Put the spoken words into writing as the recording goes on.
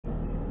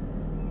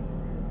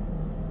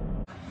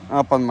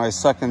up on my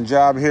second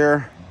job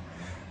here.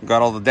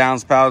 Got all the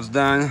downspouts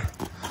done.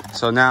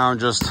 So now I'm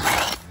just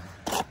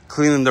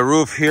cleaning the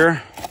roof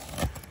here.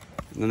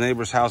 The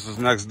neighbor's house is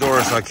next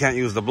door, so I can't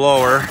use the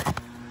blower.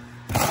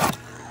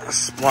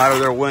 Splatter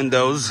their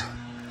windows.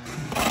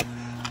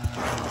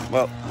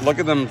 Well, look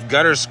at them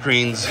gutter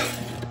screens.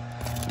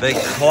 They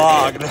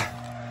clogged.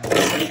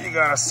 You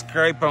gotta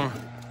scrape them.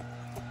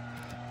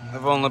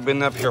 I've only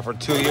been up here for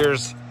 2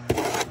 years.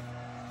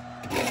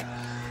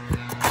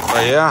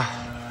 But yeah,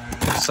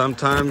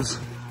 sometimes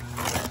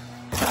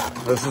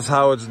this is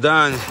how it's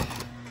done.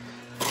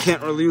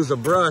 Can't really use a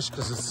brush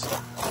because it's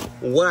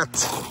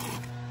wet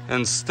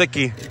and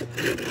sticky.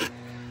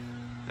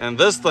 And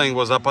this thing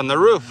was up on the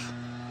roof.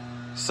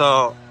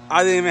 So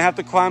I didn't even have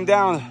to climb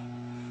down.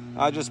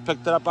 I just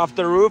picked it up off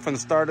the roof and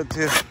started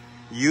to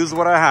use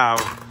what I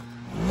have.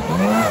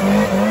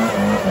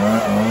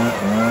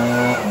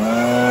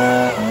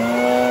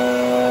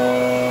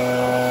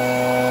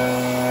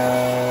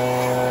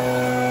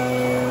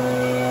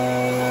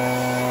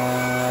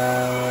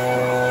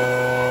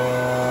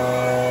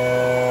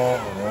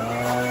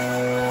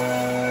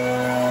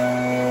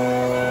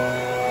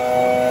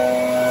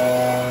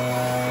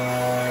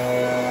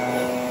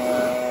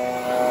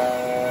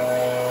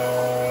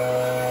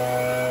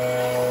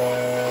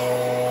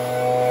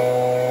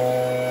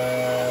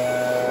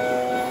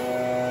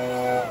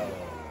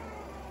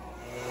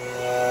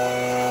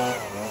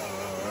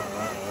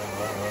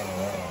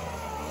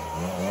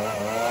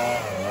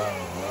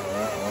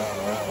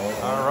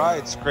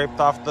 Scraped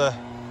off the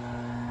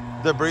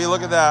debris.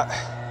 Look at that.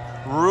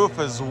 Roof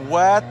is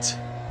wet,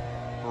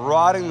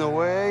 rotting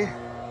away.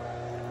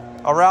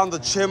 Around the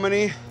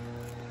chimney,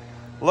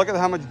 look at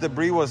how much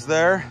debris was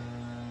there.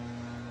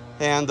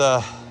 And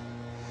that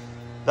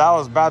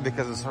was bad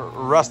because it's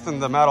rusting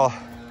the metal.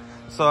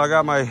 So I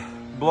got my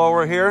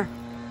blower here.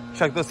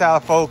 Check this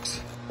out, folks.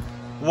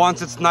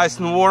 Once it's nice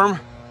and warm,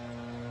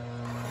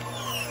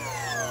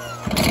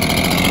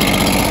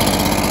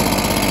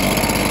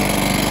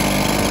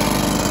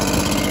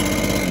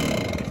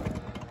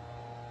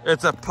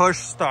 it's a push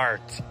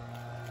start.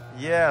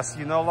 Yes,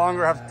 you no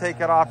longer have to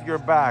take it off your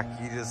back.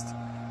 You just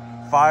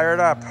fire it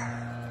up.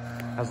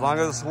 As long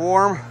as it's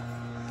warm,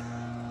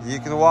 you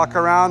can walk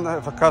around.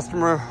 If a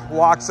customer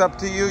walks up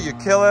to you, you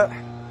kill it.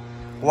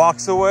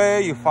 Walks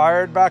away, you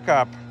fire it back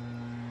up.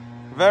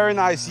 Very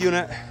nice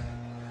unit.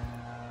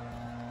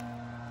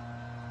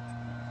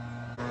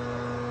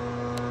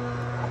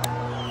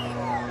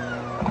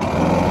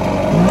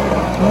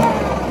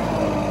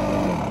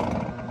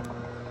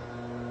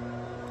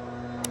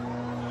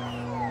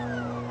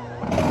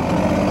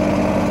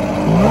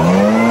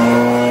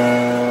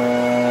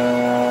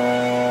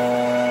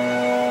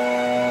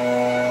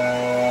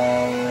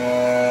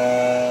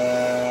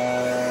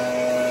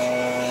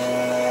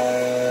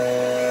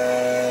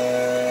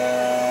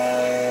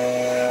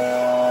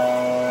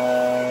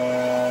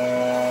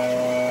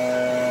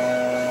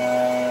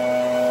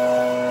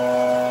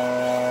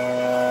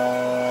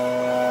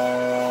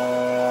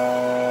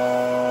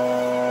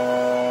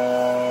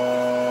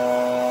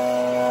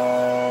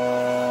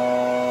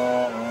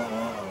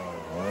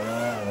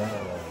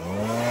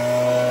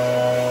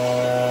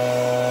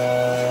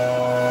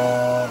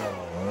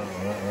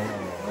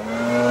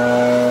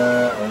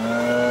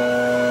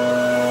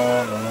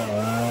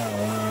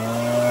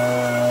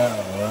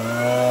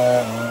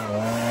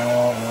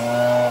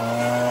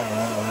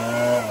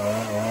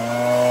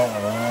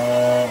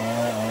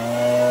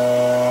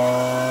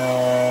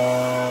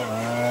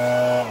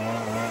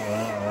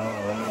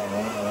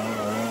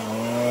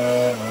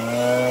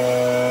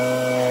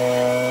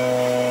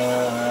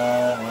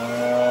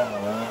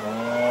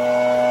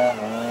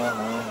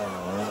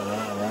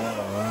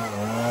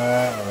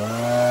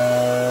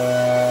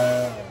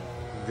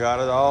 Got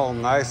it all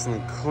nice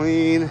and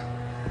clean.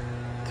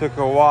 Took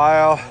a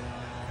while.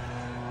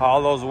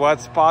 All those wet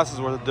spots is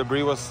where the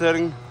debris was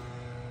sitting.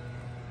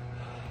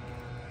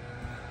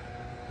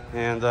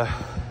 And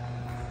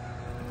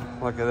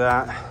look at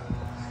that.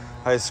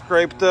 I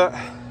scraped it,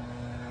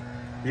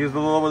 used a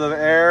little bit of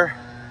air,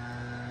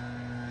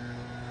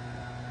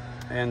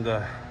 and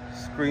the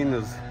screen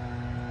is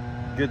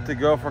good to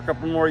go for a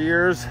couple more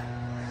years.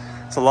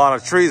 It's a lot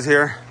of trees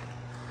here.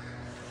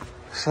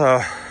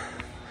 So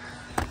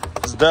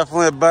it's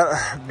definitely a better,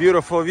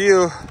 beautiful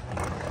view.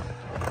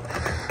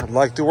 I'd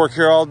like to work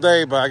here all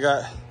day, but I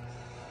got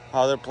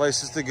other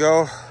places to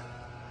go,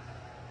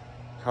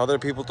 other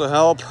people to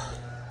help.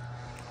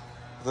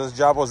 This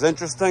job was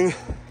interesting,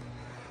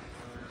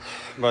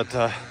 but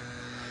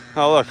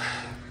oh look,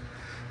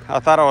 I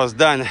thought I was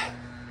done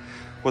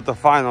with the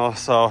final,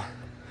 so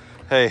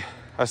hey,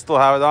 I still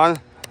have it on.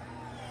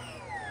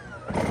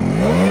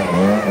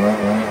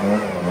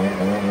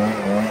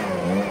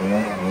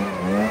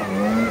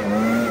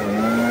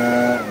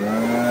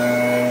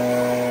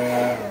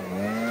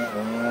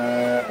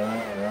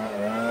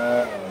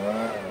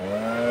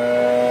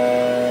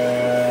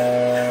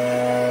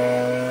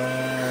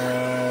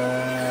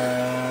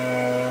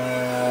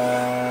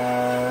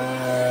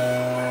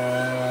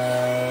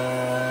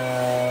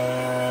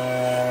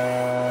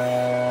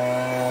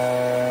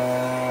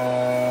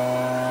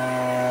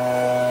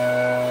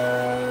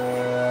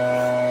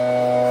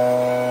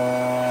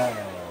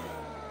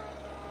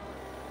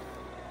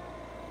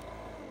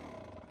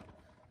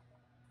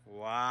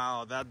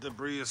 Oh, that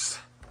debris is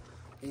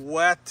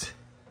wet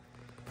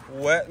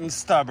and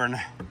stubborn.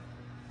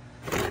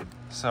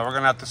 So we're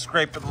gonna have to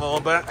scrape it a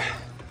little bit.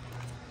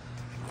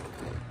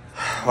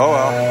 Oh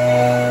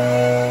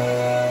well.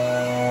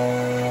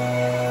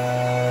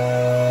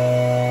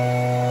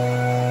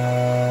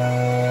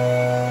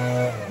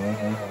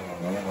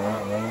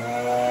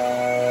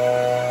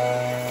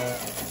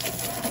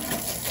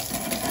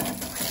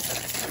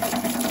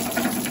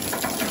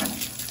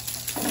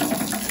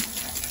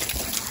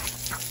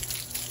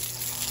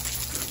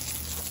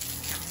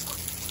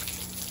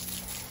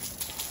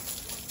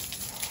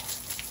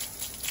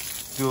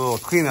 Do a little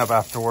cleanup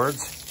afterwards.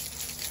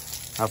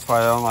 That's why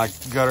I don't like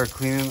gutter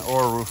cleaning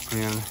or roof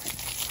cleaning.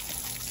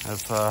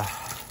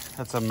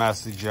 It's a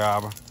messy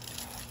job.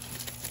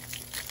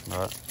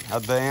 But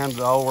at the end, it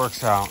all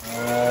works out.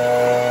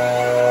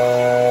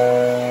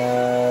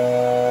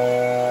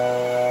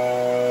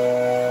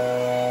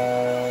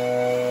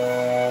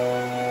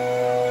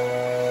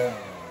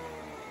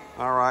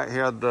 All right,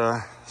 here at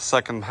the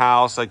second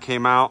house, I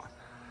came out,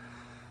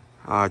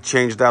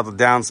 changed out the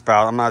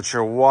downspout. I'm not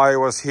sure why it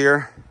was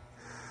here.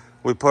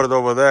 We put it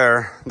over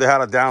there. They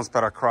had a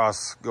downspout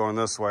across going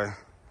this way.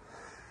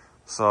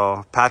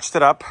 So patched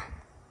it up.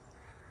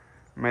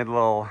 Made a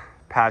little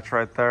patch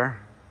right there.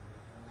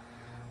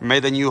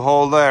 Made a new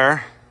hole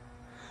there.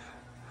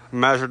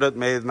 Measured it,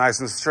 made it nice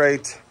and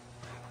straight.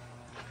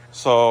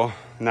 So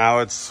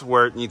now it's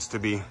where it needs to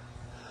be.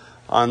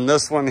 On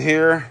this one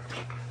here,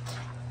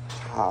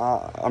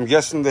 I'm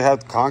guessing they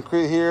had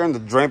concrete here and the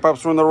drain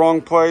pipes were in the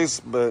wrong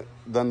place, but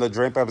then the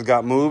drain pipes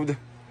got moved.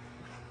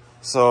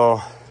 So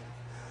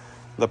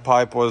the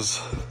pipe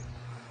was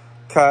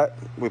cut.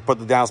 We put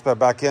the downspout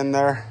back in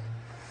there.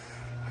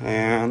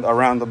 And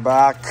around the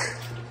back,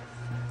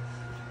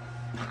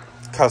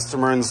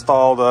 customer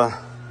installed a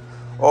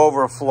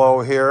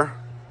overflow here.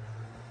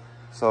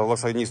 So it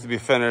looks like it needs to be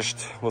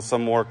finished with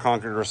some more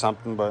concrete or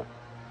something, but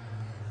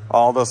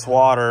all this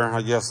water,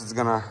 I guess it's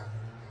gonna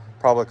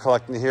probably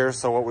collect in here.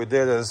 So what we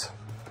did is,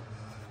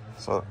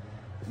 so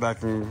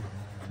that can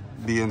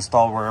be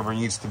installed wherever it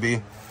needs to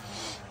be.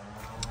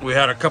 We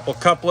had a couple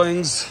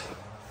couplings,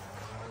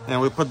 and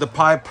we put the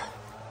pipe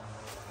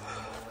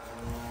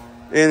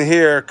in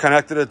here,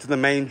 connected it to the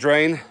main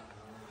drain,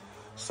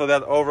 so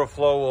that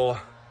overflow will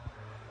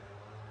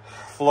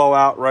flow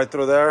out right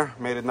through there.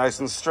 Made it nice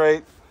and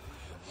straight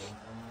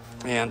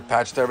and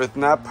patched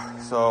everything up.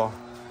 So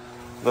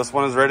this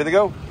one is ready to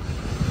go.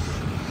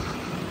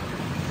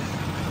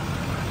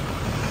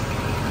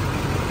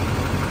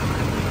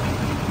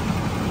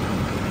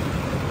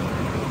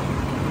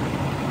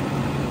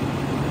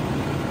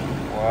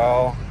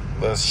 Well,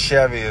 this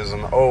Chevy is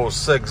an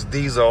 06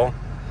 diesel,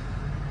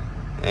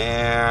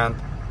 and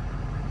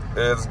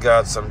it's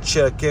got some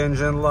check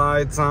engine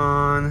lights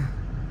on,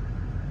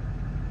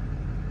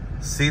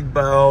 seat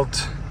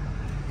belt.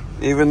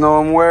 Even though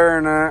I'm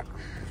wearing it,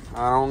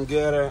 I don't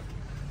get it.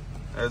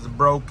 It's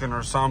broken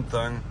or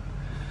something.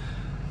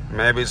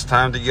 Maybe it's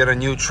time to get a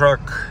new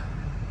truck.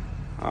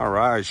 All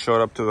right,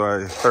 showed up to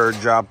the third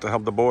job to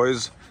help the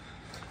boys.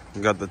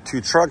 We got the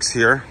two trucks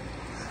here.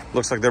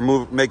 Looks like they're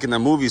making a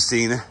movie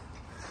scene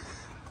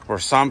or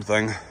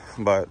something,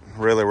 but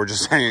really we're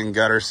just hanging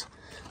gutters.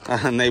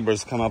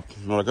 Neighbors come up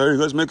and like, are you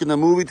guys making a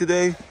movie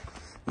today?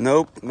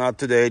 Nope, not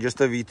today,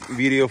 just a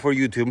video for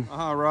YouTube.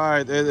 All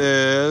right, it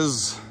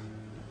is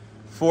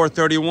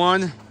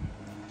 4:31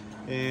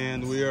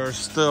 and we are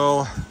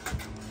still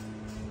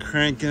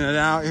cranking it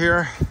out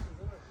here,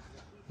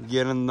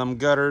 getting them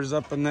gutters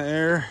up in the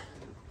air.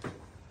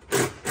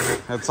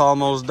 It's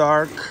almost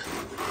dark,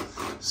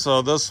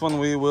 so this one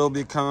we will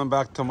be coming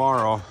back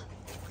tomorrow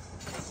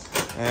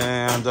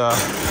and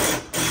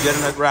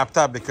getting it wrapped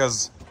up,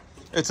 because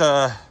it's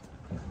a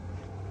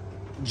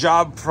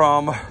job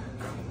from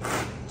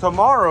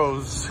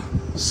tomorrow's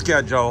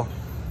schedule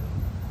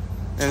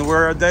and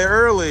we're a day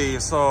early,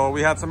 so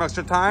we had some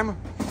extra time,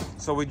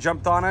 so we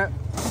jumped on it,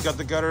 got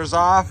the gutters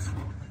off,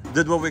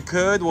 did what we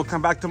could. We'll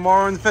come back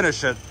tomorrow and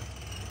finish it.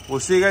 We'll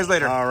see you guys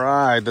later. All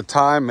right, the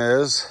time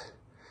is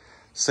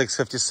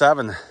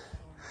 6:57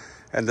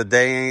 and the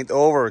day ain't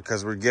over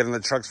because we're getting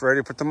the trucks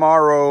ready for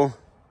tomorrow.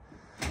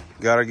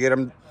 Gotta get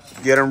them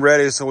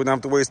ready so we don't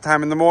have to waste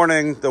time in the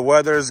morning. The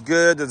weather is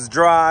good, it's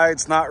dry,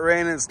 it's not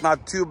raining, it's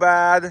not too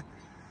bad.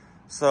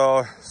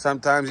 So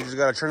sometimes you just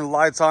gotta turn the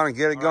lights on and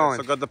get it going.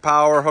 So got the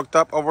power hooked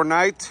up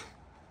overnight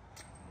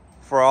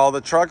for all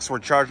the trucks. We're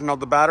charging all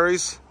the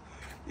batteries.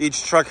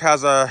 Each truck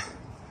has a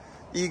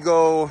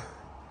Ego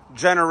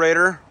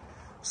generator,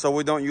 so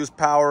we don't use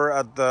power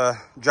at the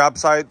job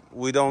site.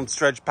 We don't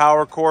stretch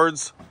power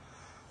cords.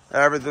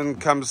 Everything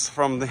comes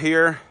from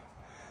here.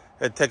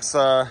 It takes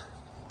a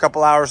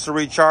couple hours to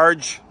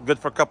recharge, good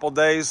for a couple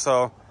days.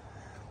 So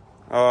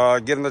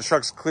getting the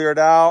trucks cleared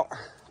out,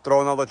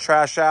 throwing all the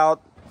trash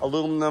out,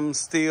 aluminum,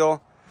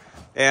 steel,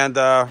 and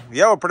yeah,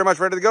 we're pretty much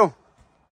ready to go.